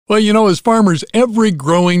Well, as farmers, every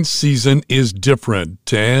growing season is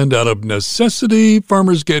different. And out of necessity,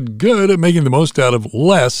 farmers get good at making the most out of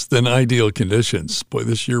less than ideal conditions. Boy,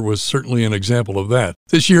 this year was certainly an example of that.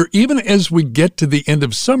 This year, even as we get to the end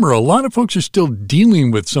of summer, a lot of folks are still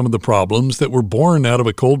dealing with some of the problems that were born out of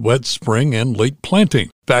a cold, wet spring and late planting.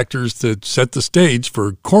 Factors that set the stage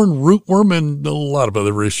for corn rootworm and a lot of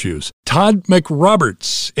other issues. Todd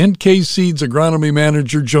McRoberts, NK Seeds Agronomy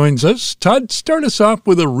Manager, joins us. Todd, start us off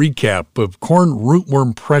with a recap of corn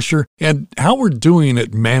rootworm pressure and how we're doing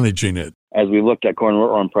at managing it. As we looked at corn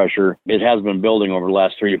rootworm pressure, it has been building over the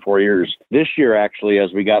last 3 to 4 years. This year, actually,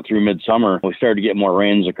 as we got through midsummer, we started to get more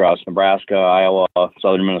rains across Nebraska, Iowa,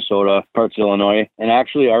 southern Minnesota, parts of Illinois. And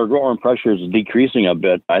actually, our rootworm pressure is decreasing a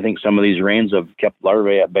bit. I think some of these rains have kept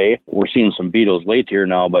larvae at bay. We're seeing some beetles late here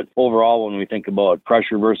now, but overall, when we think about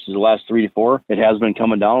pressure versus the last 3 to 4, it has been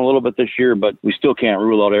coming down a little bit this year, but we still can't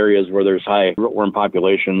rule out areas where there's high rootworm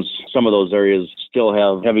populations. Some of those areas still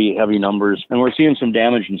have heavy numbers, and we're seeing some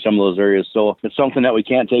damage in some of those areas. So it's something that we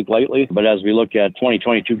can't take lightly, but as we look at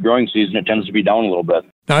 2022 growing season, it tends to be down a little bit.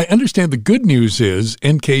 Now, I understand the good news is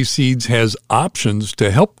NK Seeds has options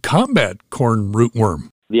to help combat corn rootworm.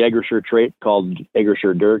 The AgriSure trait called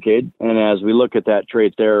AgriSure Duracade. And as we look at that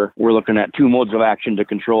trait there, we're looking at 2 modes of action to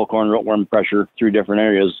control corn rootworm pressure through different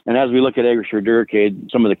areas. And as we look at AgriSure Duracade,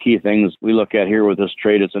 some of the key things we look at here with this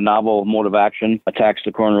trait, it's a novel mode of action, attacks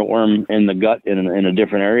the corn rootworm in the gut in a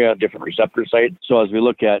different area, a different receptor site. So as we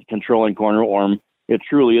look at controlling corn rootworm, it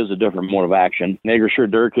truly is a different mode of action. AgriSure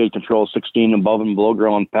Duracade controls 16 above and below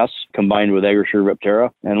growing pests combined with AgriSure Riptera.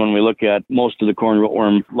 And when we look at most of the corn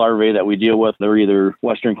rootworm larvae that we deal with, they're either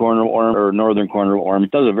western corn rootworm or northern corn rootworm.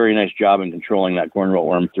 It does a very nice job in controlling that corn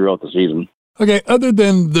rootworm throughout the season. Okay, other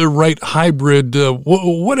than the right hybrid,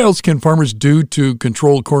 what else can farmers do to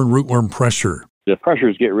control corn rootworm pressure? The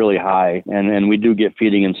pressures get really high, and we do get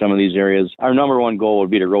feeding in some of these areas. Our number one goal would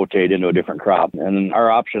be to rotate into a different crop. And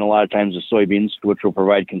our option a lot of times is soybeans, which will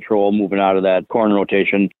provide control moving out of that corn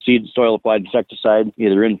rotation. Seed soil applied insecticide,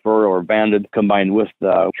 either in furrow or banded, combined with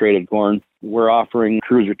the traded corn. We're offering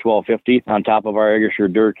Cruiser 1250 on top of our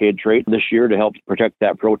AgriSure Duracade trait this year to help protect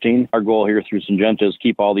that protein. Our goal here through Syngenta is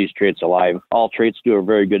keep all these traits alive. All traits do a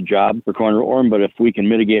very good job for corn rootworm, but if we can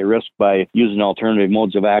mitigate risk by using alternative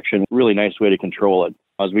modes of action, really nice way to control it.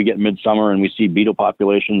 As we get midsummer and we see beetle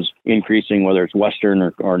populations increasing, whether it's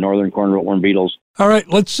western or northern corn rootworm beetles. All right,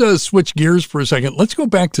 let's switch gears for a second. Let's go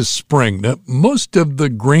back to spring. Now, most of the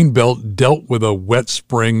grain belt dealt with a wet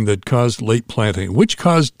spring that caused late planting, which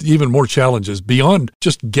caused even more challenges beyond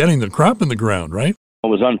just getting the crop in the ground, right? It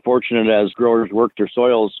was unfortunate as growers worked their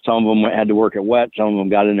soils. Some of them had to work it wet. Some of them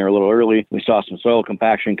got in there a little early. We saw some soil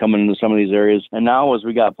compaction coming into some of these areas. And now as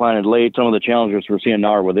we got planted late, some of the challenges we're seeing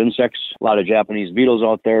now are with insects. A lot of Japanese beetles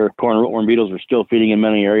out there. Corn rootworm beetles are still feeding in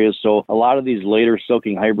many areas. So a lot of these later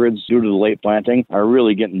silking hybrids, due to the late planting, are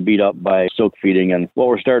really getting beat up by silk feeding. And what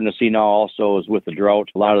we're starting to see now also is with the drought,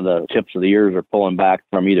 a lot of the tips of the ears are pulling back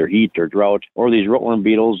from either heat or drought, or these rootworm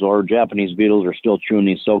beetles or Japanese beetles are still chewing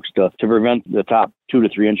these silks to prevent the top 2 to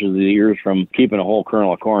 3 inches of the ears from keeping a whole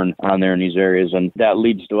kernel of corn on there in these areas. And that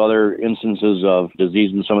leads to other instances of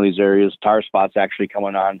disease in some of these areas. Tar spots actually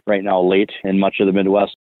coming on right now late in much of the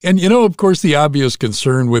Midwest. And of course, the obvious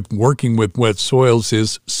concern with working with wet soils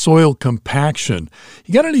is soil compaction.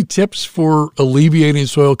 You got any tips for alleviating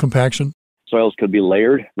soil compaction? Soils could be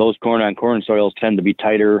layered. Those corn-on-corn soils tend to be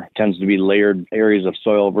tighter, tends to be layered areas of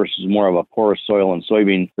soil versus more of a porous soil and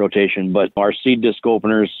soybean rotation. But our seed disc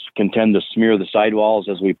openers can tend to smear the sidewalls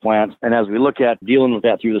as we plant. And as we look at dealing with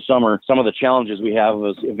that through the summer, some of the challenges we have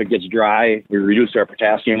is if it gets dry, we reduce our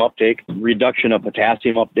potassium uptake. Reduction of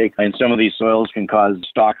potassium uptake in some of these soils can cause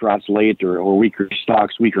stalk rots late or weaker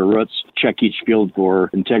stalks, weaker roots. Check each field for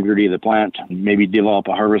integrity of the plant. Maybe develop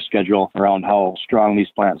a harvest schedule around how strong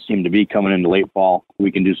these plants seem to be coming into late fall.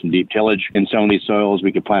 We can do some deep tillage in some of these soils.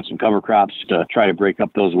 We could plant some cover crops to try to break up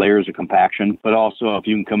those layers of compaction. But also, if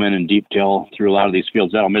you can come in and deep till through a lot of these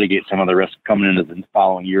fields, that'll mitigate some of the risk coming into the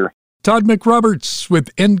following year. Todd McRoberts with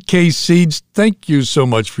NK Seeds, thank you so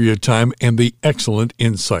much for your time and the excellent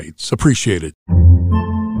insights. Appreciate it.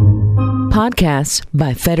 Podcasts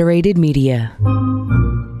by Federated Media.